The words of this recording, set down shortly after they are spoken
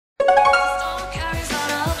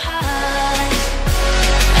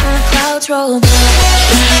control.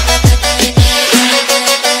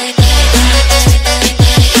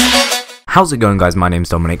 How's it going, guys? My name's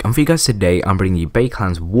Dominic, and for you guys today I'm bringing you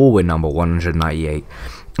Bayclan's war win number 198,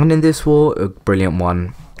 and in this war, a brilliant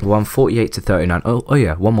one, 148 to 39. Oh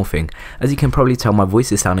yeah, one more thing. As you can probably tell, my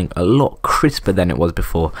voice is sounding a lot crisper than it was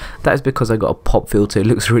before. That is because I got a pop filter. It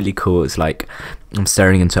looks really cool. It's like I'm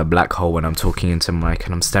staring into a black hole when I'm talking into the mic,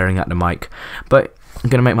 and I'm staring at the mic. But I'm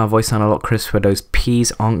going to make my voice sound a lot crisper. Those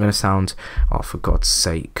P's aren't going to sound... Oh, for God's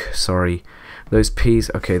sake. Sorry. Those P's...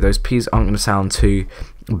 Okay, those P's aren't going to sound too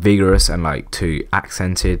vigorous and like too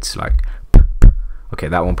accented. Like... Okay,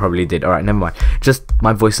 that one probably did. Alright, never mind. Just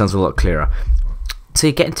my voice sounds a lot clearer. So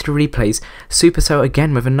you get into the replays. Supercell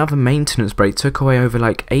again with another maintenance break took away over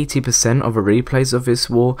like 80% of the replays of this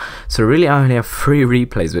war. So really I only have 3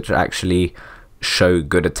 replays which actually show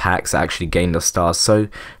good attacks, actually gain the stars. So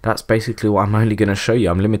that's basically what I'm only going to show you.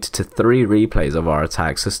 I'm limited to 3 replays of our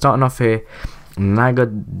attacks. So starting off here, Naga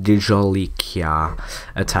Dijolikia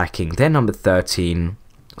attacking. Then number 13,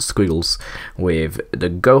 Squiggles with the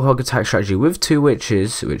Go Hog attack strategy with 2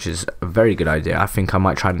 witches, which is a very good idea. I think I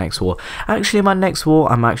might try next war. Actually, my next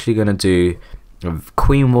war I'm actually going to do a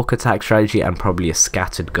Queen Walk attack strategy and probably a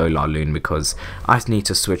scattered Go Loon, because I need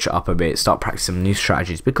to switch it up a bit, start practicing new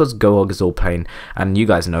strategies, because Go Hog is all plain and you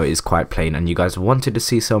guys know it is quite plain and you guys wanted to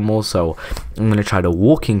see some more. So I'm going to try the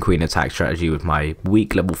Walking Queen attack strategy with my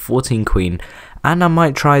weak level 14 Queen, and I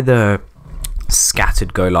might try the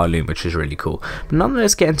scattered Go Loon, which is really cool. But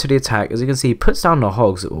nonetheless, get into the attack. As you can see, he puts down the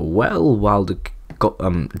hogs well while the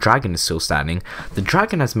dragon is still standing. The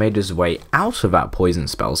dragon has made his way out of that poison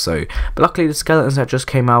spell, so but luckily the skeletons that just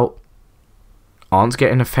came out aren't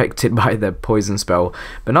getting affected by the poison spell.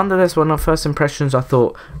 But nonetheless, one of my first impressions, I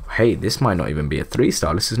thought, hey, this might not even be a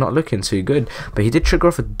 3-star. This is not looking too good. But he did trigger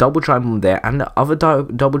off a double giant bomb there, and the other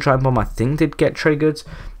double giant bomb I think did get triggered.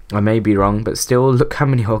 I may be wrong, but still, look how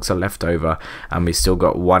many hogs are left over, and we still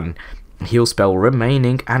got 1 heal spell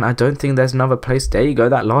remaining, and I don't think there's another place. There you go,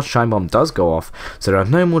 that last giant bomb does go off, so there are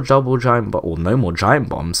no more no more giant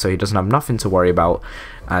bombs, so he doesn't have nothing to worry about.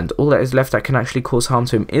 And all that is left that can actually cause harm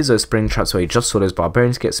to him is those spring traps, where he just saw those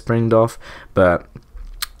barbarians get springed off. But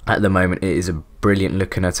at the moment it is a brilliant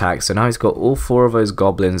looking attack. So now he's got all 4 of those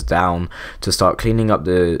goblins down to start cleaning up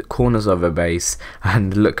the corners of the base,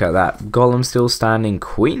 and look at that, golem still standing,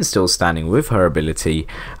 queen still standing with her ability,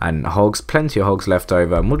 and hogs, plenty of hogs left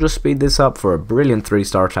over. And we'll just speed this up for a brilliant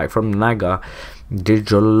 3-star attack from Naga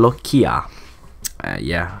Dijolokia.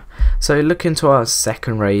 Yeah, so look into our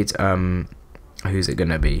second raid. Who's it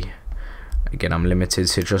gonna be? Again, I'm limited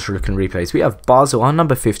to just looking replays. We have Basel, our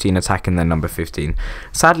number 15, attacking their number 15.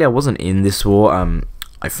 Sadly, I wasn't in this war.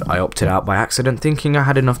 I opted out by accident, thinking I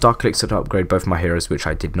had enough Dark Elixir to upgrade both my heroes, which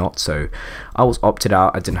I did not. So I was opted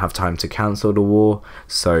out. I didn't have time to cancel the war,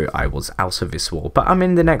 so I was out of this war. But I'm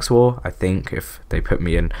in the next war, I think, if they put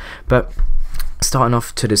me in. But starting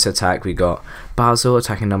off to this attack, we got Basel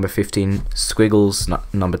attacking number 15, Squiggles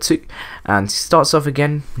number 2. And he starts off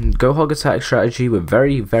again, Go Hog attack strategy with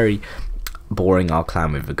very boring our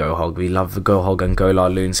clan with the Go Hog. We love the Go Hog and Go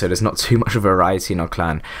Loon, so there's not too much of variety in our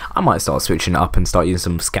clan. I might start switching it up and start using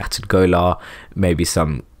some scattered Go, maybe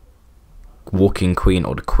some Walking Queen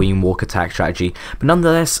or the Queen Walk attack strategy. But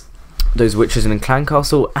nonetheless, those witches in the clan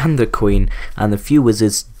castle and the queen and the few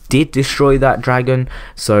wizards did destroy that dragon.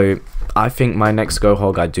 So I think my next Go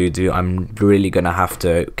Hog I'm really gonna have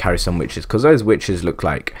to carry some witches, because those witches look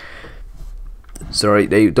like... Sorry,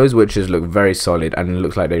 those witches look very solid, and it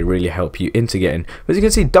looks like they really help you into getting. As you can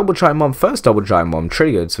see, double giant bomb, first double giant bomb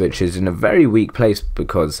triggered, which is in a very weak place,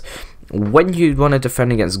 because when you want to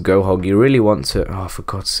defend against Go Hog, you really want to, oh for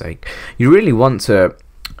God's sake, you really want to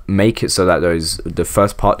make it so that the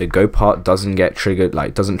first part, the Go part, doesn't get triggered,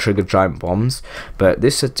 like doesn't trigger giant bombs. But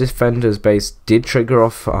this defender's base did trigger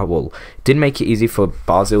off, well, did make it easy for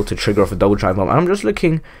Basel to trigger off a double giant bomb. And I'm just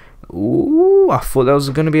looking. Ooh, I thought there was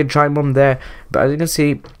going to be a giant bomb there, but as you can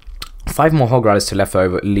see, 5 more hog riders left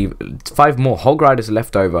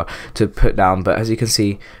over to put down. But as you can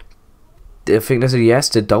see, I think there's a yes,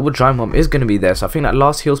 the double giant bomb is going to be there, so I think that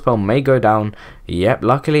last heal spell may go down. Yep,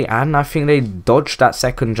 luckily, and I think they dodged that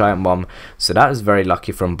second giant bomb, so that is very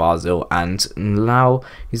lucky from Basel. And now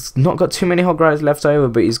he's not got too many hog riders left over,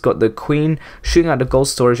 but he's got the queen shooting at the gold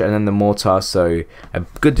storage and then the mortar, so a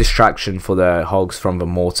good distraction for the hogs from the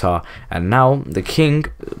mortar. And now the king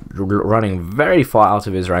running very far out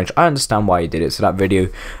of his range. I understand why he did it, so that video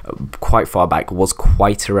quite far back was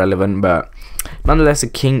quite irrelevant, but nonetheless, the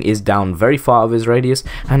king is down very far out of his radius.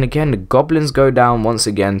 And again, the goblins go down once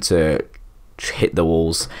again to hit the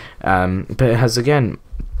walls. But it has again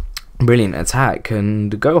brilliant attack,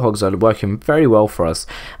 and the Go Hogs are working very well for us,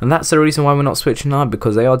 and that's the reason why we're not switching on,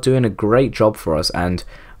 because they are doing a great job for us. And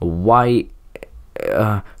why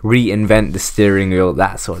reinvent the steering wheel?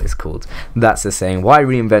 That's what it's called. That's the saying. Why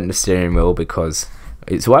reinvent the steering wheel? Because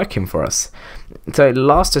it's working for us. So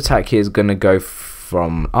last attack here is going to go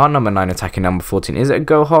from our number 9 attacking number 14. Is it a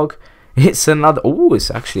Go Hog? It's another. Oh, it's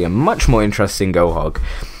actually a much more interesting Go Hog.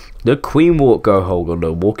 The Queen Walk Go Hog, or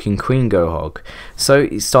the Walking Queen Go Hog. So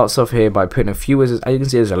it starts off here by putting a few wizards. As you can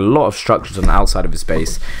see, there's a lot of structures on the outside of his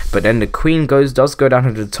base, but then the Queen does go down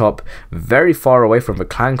to the top, very far away from the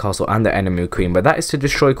clan castle and the enemy Queen. But that is to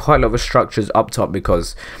destroy quite a lot of structures up top,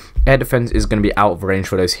 because air defense is going to be out of range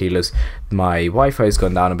for those healers. My Wi-Fi has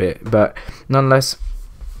gone down a bit, but nonetheless,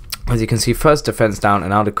 as you can see, first defense down,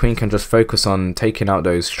 and now the Queen can just focus on taking out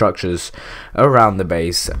those structures around the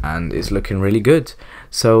base, and it's looking really good.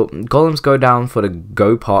 So golems go down for the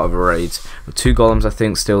go part of a raid. 2 golems I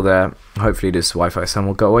think still there. Hopefully this Wi-Fi sound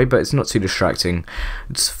will go away, but it's not too distracting.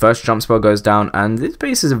 Its first jump spell goes down, and this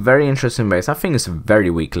base is a very interesting base. I think it's a very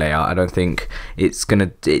weak layout. I don't think it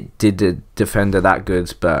did the defender that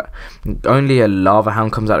good, but only a lava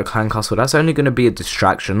hound comes out of clan castle. That's only going to be a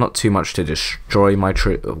distraction, not too much to destroy my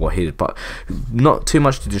troop. Well, but not too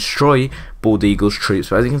much to destroy Bald Eagle's troops.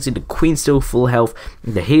 But as you can see, the Queen's still full health.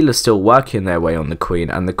 The healer's still working their way on the Queen,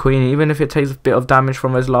 and the Queen, even if it takes a bit of damage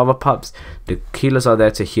from those lava pups, the healers are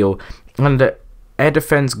there to heal. And the air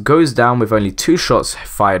defense goes down with only 2 shots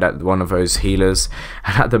fired at one of those healers,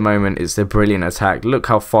 and at the moment it's a brilliant attack. Look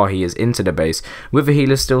how far he is into the base with the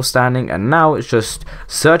healer still standing, and now it's just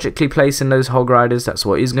surgically placing those hog riders. That's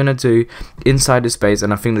what he's going to do inside the space,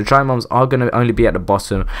 and I think the giant bombs are going to only be at the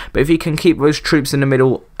bottom, but if he can keep those troops in the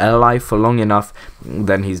middle alive for long enough,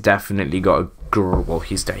 then he's definitely got a well,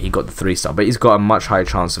 he got the 3-star, but he's got a much higher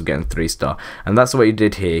chance of getting 3-star, and that's what he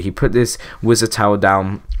did here. He put this wizard tower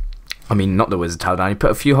down. I mean, not the wizard tower down. He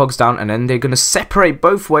put a few hogs down, and then they're going to separate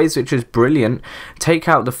both ways, which is brilliant. Take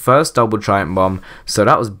out the first double giant bomb. So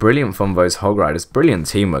that was brilliant from those hog riders. Brilliant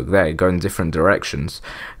teamwork there, going different directions.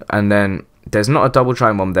 And then there's not a double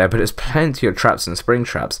giant bomb there, but there's plenty of traps and spring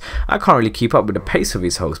traps. I can't really keep up with the pace of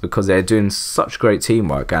these hogs because they're doing such great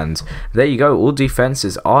teamwork. And there you go. All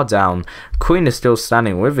defenses are down. Queen is still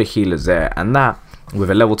standing with the healers there, and that, with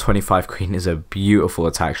a level 25 Queen, is a beautiful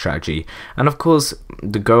attack strategy. And of course,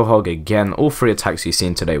 the Go Hog again. All 3 attacks you've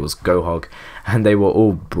seen today was Go Hog, and they were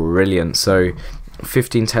all brilliant. So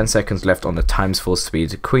 10 seconds left on the times 4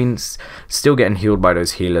 speed. Queen's still getting healed by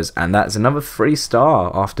those healers, and that's another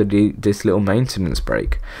 3-star after this little maintenance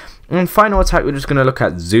break. And final attack, we're just going to look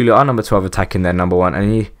at Zulu, our number 12, attacking their number 1,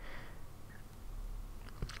 and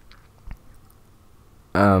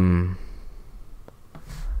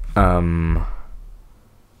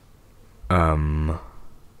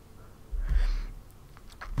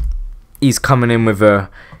he's coming in with a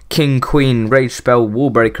King Queen Rage Spell Wall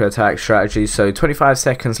Breaker attack strategy. So 25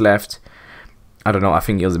 seconds left. I don't know, I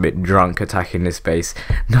think he was a bit drunk attacking this base.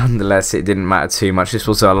 Nonetheless, it didn't matter too much. This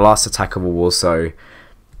was our last attack of a war, so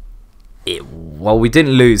well, we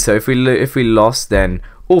didn't lose. So if we lost, then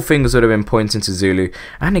all fingers would have been pointing to Zulu.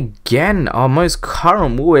 And again, our most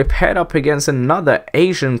current war, we're paired up against another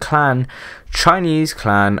Asian clan, Chinese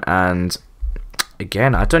clan, and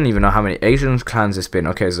again, I don't even know how many Asian clans it's been.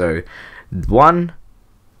 Okay, so 1,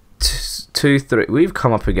 2, 3. We've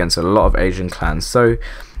come up against a lot of Asian clans, so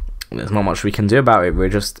there's not much we can do about it. We're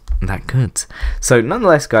just that good. So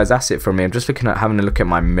nonetheless, guys, that's it from me. I'm just having a look at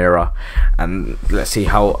my mirror, and let's see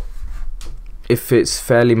if it's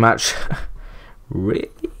fairly matched. Really?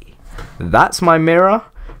 That's my mirror.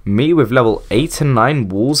 Me with level 8 and 9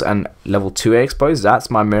 walls and level 2 expos. That's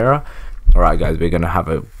my mirror. Alright, guys, we're going to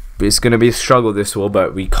have it's going to be a struggle this war,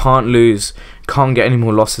 but we can't lose, can't get any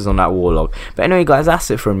more losses on that warlock. But anyway, guys,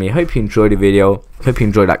 that's it from me. Hope you enjoyed the video. Hope you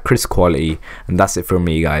enjoyed that crisp quality. And that's it from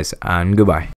me, guys. And goodbye.